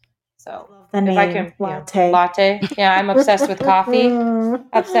ready. So The name if I can, Latte. Latte. Yeah, I'm obsessed with coffee.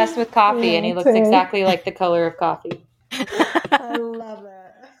 Obsessed with coffee, and he looks Latte. exactly like the color of coffee. I love it.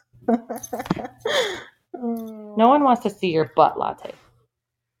 No one wants to see your butt, Latte.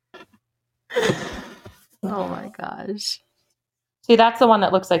 Oh my gosh. See, that's the one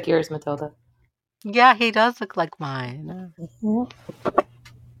that looks like yours, Matilda. Yeah, he does look like mine.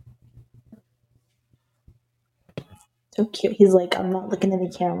 So cute. He's like, I'm not looking at the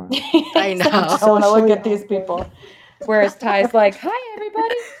camera. I know. I don't want to look Socially at these awkward. people. Whereas Ty's like, hi,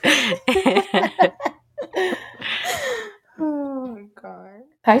 everybody. Oh my god.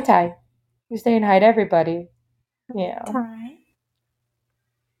 Hi, Ty. You're saying hi to everybody. Yeah. Ty.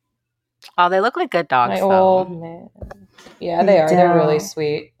 Oh, they look like good dogs, My though. old man. Yeah, they are. They're really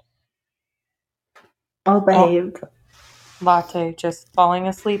sweet. All behaved. Latte just falling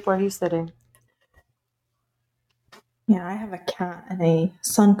asleep where he's sitting. Yeah, I have a cat and a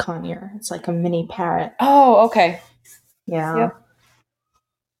sun conure. It's like a mini parrot. Oh, okay. Yeah. Yep.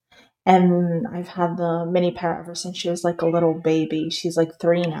 And I've had the mini parrot ever since she was like a little baby. She's like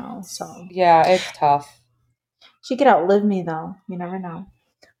 3 now, so Yeah, it's tough. she could outlive me though. You never know.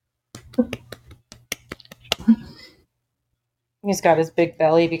 He's got his big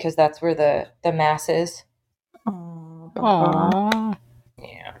belly because that's where the mass is. Oh, Aww.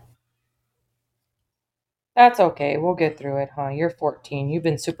 Yeah. That's okay. We'll get through it, huh? You're 14. You've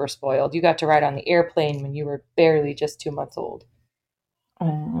been super spoiled. You got to ride on the airplane when you were barely just 2 months old.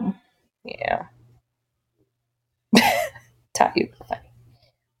 Oh. Yeah. Ty, you funny.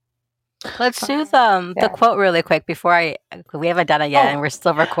 Let's do the quote really quick before we haven't done it yet, and we're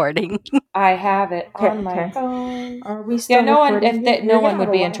still recording. I have it Okay, on my okay. phone. Are we still Yeah, recording? You're no one gonna would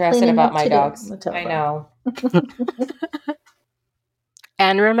have be a lot of interested cleaning about up my to do, dogs. Matilda. I know.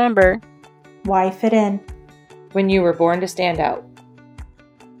 And remember, Why fit in? When you were born to stand out.